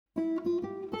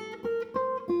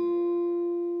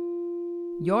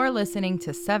You're listening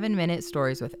to 7-Minute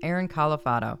Stories with Aaron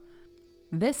Califato.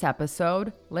 This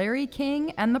episode, Larry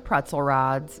King and the Pretzel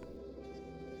Rods.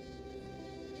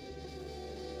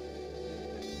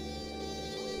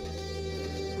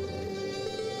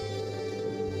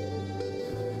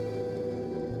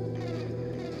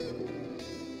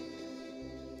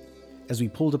 As we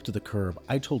pulled up to the curb,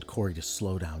 I told Corey to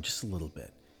slow down just a little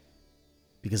bit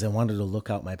because I wanted to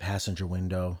look out my passenger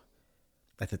window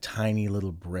at the tiny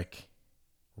little brick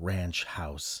ranch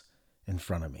house in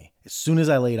front of me. As soon as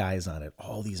I laid eyes on it,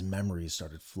 all these memories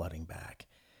started flooding back.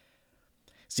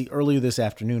 See, earlier this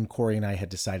afternoon, Corey and I had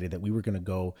decided that we were going to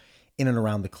go in and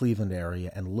around the Cleveland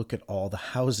area and look at all the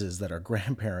houses that our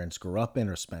grandparents grew up in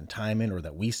or spent time in or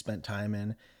that we spent time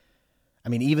in. I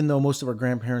mean, even though most of our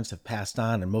grandparents have passed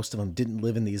on and most of them didn't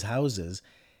live in these houses,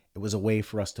 it was a way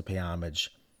for us to pay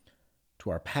homage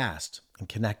to our past and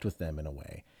connect with them in a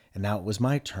way. And now it was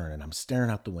my turn, and I'm staring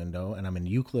out the window, and I'm in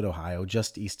Euclid, Ohio,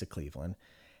 just east of Cleveland,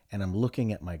 and I'm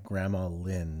looking at my Grandma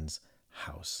Lynn's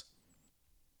house.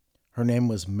 Her name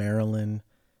was Marilyn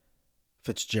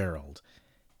Fitzgerald.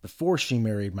 Before she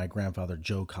married my grandfather,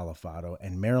 Joe Califato,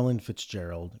 and Marilyn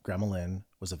Fitzgerald, Grandma Lynn,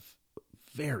 was a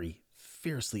very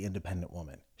fiercely independent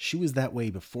woman. She was that way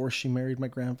before she married my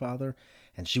grandfather,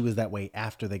 and she was that way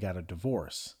after they got a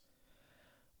divorce,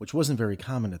 which wasn't very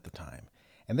common at the time.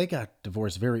 And they got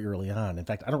divorced very early on. In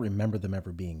fact, I don't remember them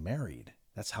ever being married.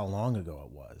 That's how long ago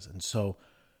it was. And so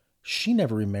she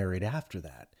never remarried after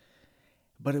that.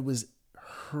 But it was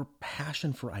her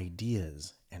passion for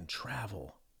ideas and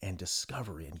travel and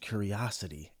discovery and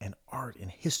curiosity and art and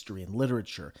history and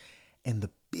literature and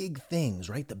the big things,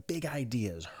 right? The big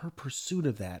ideas, her pursuit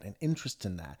of that and interest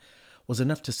in that was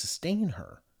enough to sustain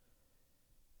her,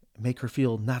 make her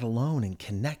feel not alone and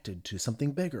connected to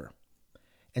something bigger.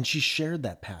 And she shared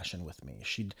that passion with me.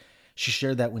 She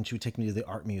shared that when she would take me to the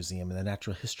art museum and the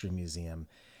natural history museum.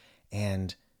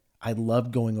 And I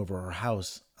loved going over her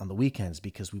house on the weekends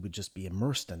because we would just be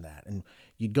immersed in that. And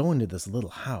you'd go into this little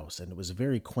house and it was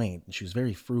very quaint and she was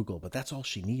very frugal, but that's all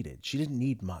she needed. She didn't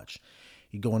need much.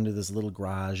 You'd go into this little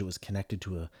garage. It was connected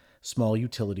to a small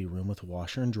utility room with a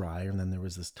washer and dryer. And then there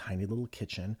was this tiny little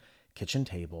kitchen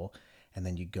table. And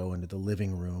then you go into the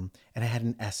living room, and it had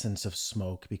an essence of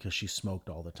smoke because she smoked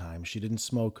all the time. She didn't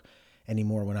smoke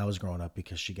anymore when I was growing up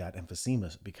because she got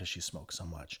emphysema because she smoked so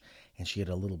much. And she had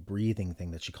a little breathing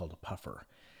thing that she called a puffer.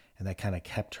 And that kind of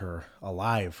kept her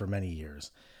alive for many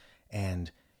years. And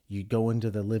you'd go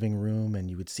into the living room, and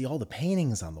you would see all the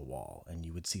paintings on the wall, and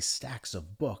you would see stacks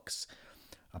of books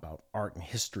about art and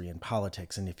history and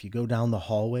politics. And if you go down the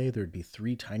hallway, there'd be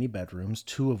 3 tiny bedrooms,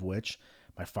 2 of which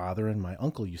my father and my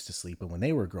uncle used to sleep in when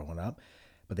they were growing up,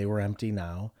 but they were empty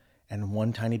now, and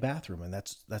 1 tiny bathroom, and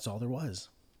that's all there was.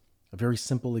 A very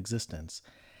simple existence.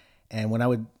 And when I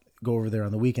would go over there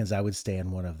on the weekends, I would stay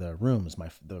in one of the rooms,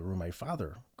 the room my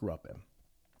father grew up in,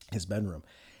 his bedroom.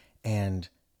 And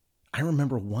I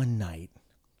remember one night,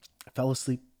 I fell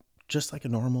asleep just like a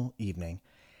normal evening,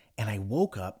 and I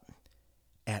woke up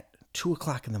at 2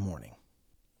 o'clock in the morning.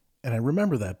 And I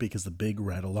remember that because the big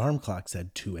red alarm clock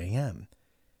said 2 a.m.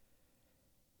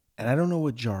 And I don't know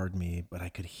what jarred me, but I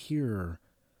could hear,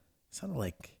 it sounded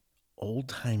like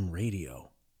old-time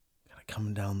radio kind of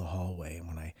coming down the hallway. And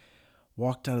when I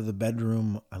walked out of the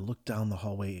bedroom, I looked down the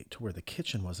hallway to where the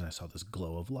kitchen was, and I saw this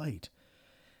glow of light.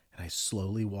 And I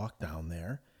slowly walked down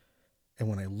there. And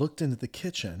when I looked into the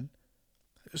kitchen,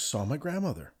 I just saw my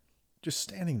grandmother just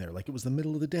standing there like it was the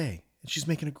middle of the day. And she's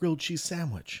making a grilled cheese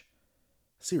sandwich.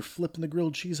 I see her flipping the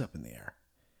grilled cheese up in the air.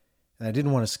 And I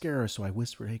didn't want to scare her, so I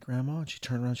whispered, "Hey, Grandma." And she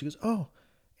turned around. She goes, "Oh,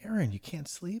 Aaron, you can't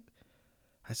sleep?"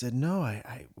 I said, "No."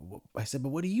 I said, "But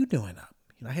what are you doing up?"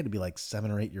 I had to be like 7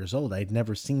 or 8 years old. I'd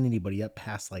never seen anybody up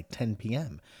past like 10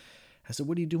 p.m. I said,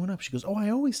 "What are you doing up?" She goes, "Oh,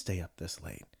 I always stay up this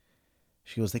late."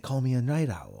 She goes, "They call me a night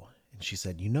owl." And she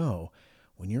said,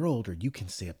 when you're older, you can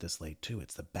stay up this late too.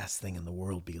 It's the best thing in the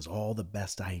world because all the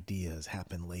best ideas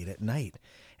happen late at night.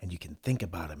 And you can think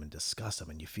about them and discuss them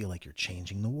and you feel like you're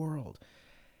changing the world.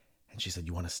 And she said,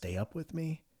 "You want to stay up with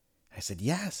me?" I said,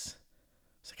 "Yes."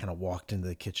 So I kind of walked into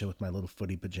the kitchen with my little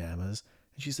footy pajamas.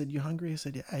 And she said, "You hungry?" I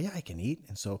said, yeah, I can eat."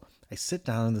 And so I sit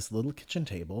down on this little kitchen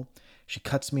table. She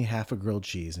cuts me half a grilled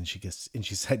cheese and she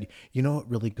said, "You know what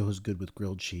really goes good with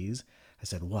grilled cheese?" I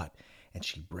said, "What?" And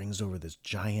she brings over this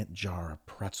giant jar of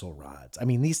pretzel rods. I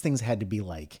mean, these things had to be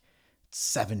like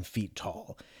 7 feet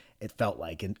tall. It felt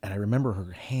like, and I remember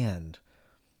her hand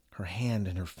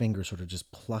and her finger sort of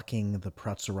just plucking the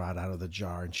pretzel rod out of the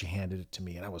jar, and she handed it to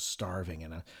me, and I was starving,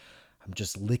 and I'm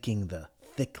just licking the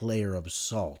thick layer of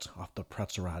salt off the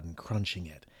pretzel rod and crunching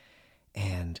it.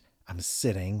 And I'm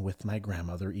sitting with my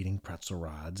grandmother eating pretzel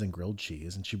rods and grilled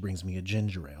cheese, and she brings me a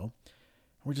ginger ale.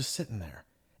 We're just sitting there.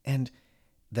 And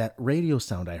that radio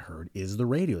sound I heard is the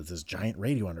radio. It's this giant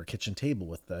radio on her kitchen table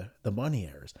with the bunny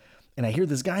ears. And I hear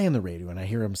this guy on the radio, and I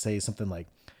hear him say something like,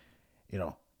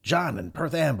 John in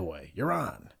Perth Amboy, you're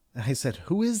on. And I said,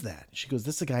 who is that? She goes,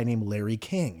 this is a guy named Larry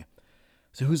King.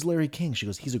 So who's Larry King? She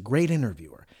goes, he's a great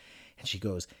interviewer. And she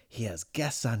goes, he has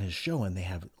guests on his show, and they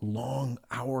have long,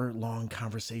 hour-long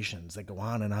conversations that go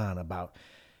on and on about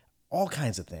all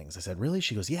kinds of things. I said, really?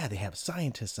 She goes, yeah, they have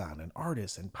scientists on and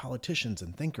artists and politicians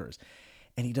and thinkers.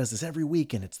 And he does this every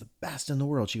week, and it's the best in the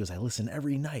world. She goes, I listen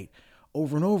every night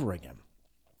over and over again.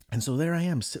 And so there I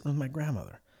am sitting with my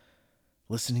grandmother,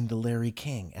 listening to Larry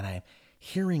King, and I'm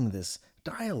hearing this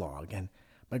dialogue. And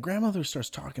my grandmother starts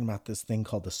talking about this thing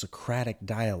called the Socratic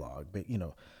dialogue, but,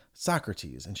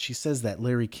 Socrates. And she says that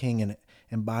Larry King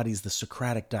embodies the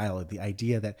Socratic dialogue, the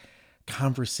idea that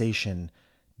conversation,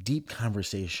 deep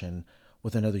conversation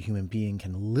with another human being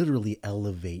can literally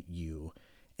elevate you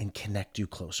and connect you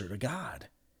closer to God.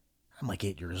 I'm like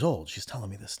 8 years old. She's telling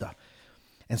me this stuff.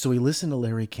 And so we listen to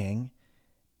Larry King,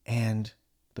 and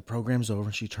the program's over,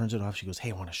 and she turns it off. She goes,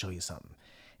 hey, I want to show you something.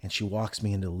 And she walks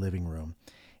me into the living room,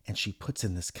 and she puts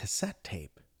in this cassette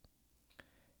tape.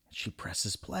 She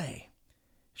presses play.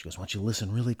 She goes, I want you to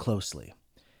listen really closely.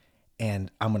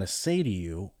 And I'm going to say to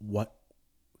you what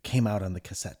came out on the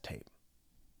cassette tape.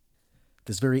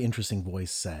 This very interesting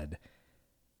voice said,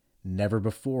 never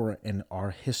before in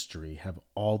our history have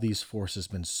all these forces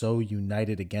been so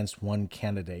united against one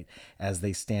candidate as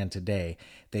they stand today.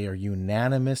 They are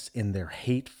unanimous in their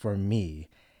hate for me,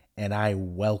 and I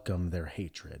welcome their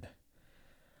hatred.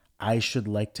 I should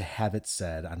like to have it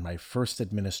said on my first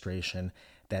administration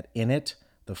that in it,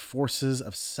 the forces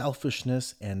of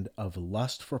selfishness and of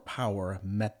lust for power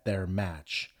met their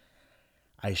match.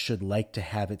 I should like to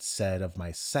have it said of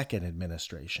my second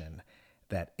administration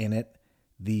that in it,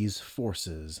 these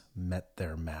forces met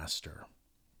their master.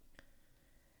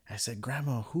 I said,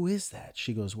 Grandma, who is that?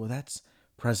 She goes, well, that's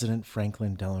President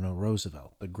Franklin Delano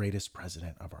Roosevelt, the greatest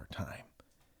president of our time.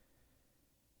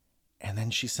 And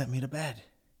then she sent me to bed.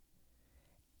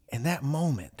 In that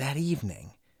moment, that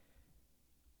evening,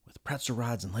 with Pretzel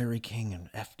Rods and Larry King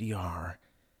and FDR,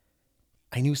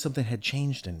 I knew something had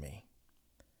changed in me.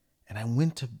 And I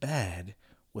went to bed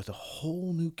with a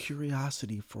whole new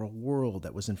curiosity for a world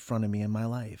that was in front of me in my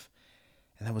life.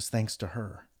 And that was thanks to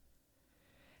her.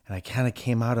 And I kind of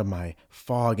came out of my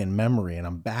fog and memory, and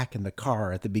I'm back in the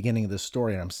car at the beginning of the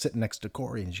story, and I'm sitting next to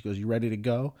Corey, and she goes, you ready to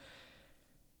go?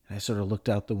 And I sort of looked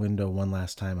out the window one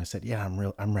last time. I said, yeah,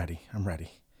 I'm ready.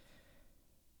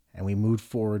 And we moved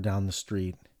forward down the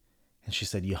street, and she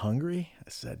said, you hungry? I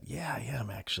said, yeah, I am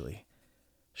actually.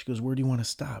 She goes, where do you want to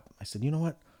stop? I said, you know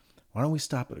what? Why don't we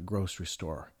stop at a grocery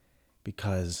store?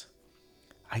 Because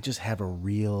I just have a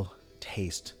real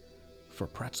taste for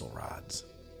pretzel rods.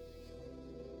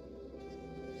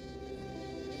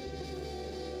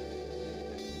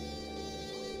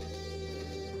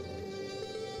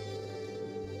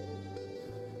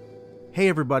 Hey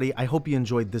everybody, I hope you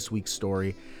enjoyed this week's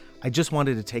story. I just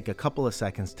wanted to take a couple of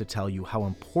seconds to tell you how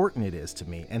important it is to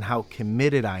me and how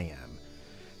committed I am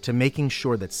to making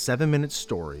sure that 7-Minute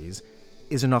Stories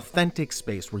is an authentic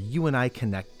space where you and I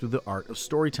connect through the art of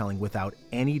storytelling without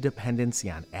any dependency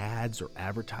on ads or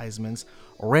advertisements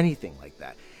or anything like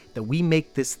that. That we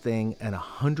make this thing an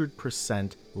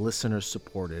 100%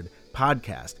 listener-supported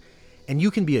podcast. And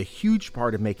you can be a huge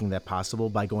part of making that possible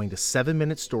by going to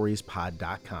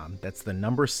 7minutestoriespod.com. That's the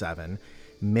number 7,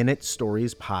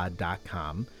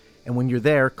 minutestoriespod.com. And when you're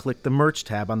there, click the merch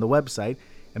tab on the website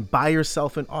and buy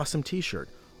yourself an awesome t-shirt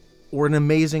or an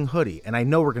amazing hoodie. And I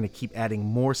know we're going to keep adding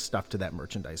more stuff to that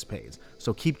merchandise page,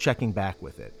 so keep checking back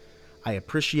with it. I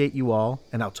appreciate you all,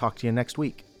 and I'll talk to you next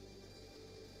week.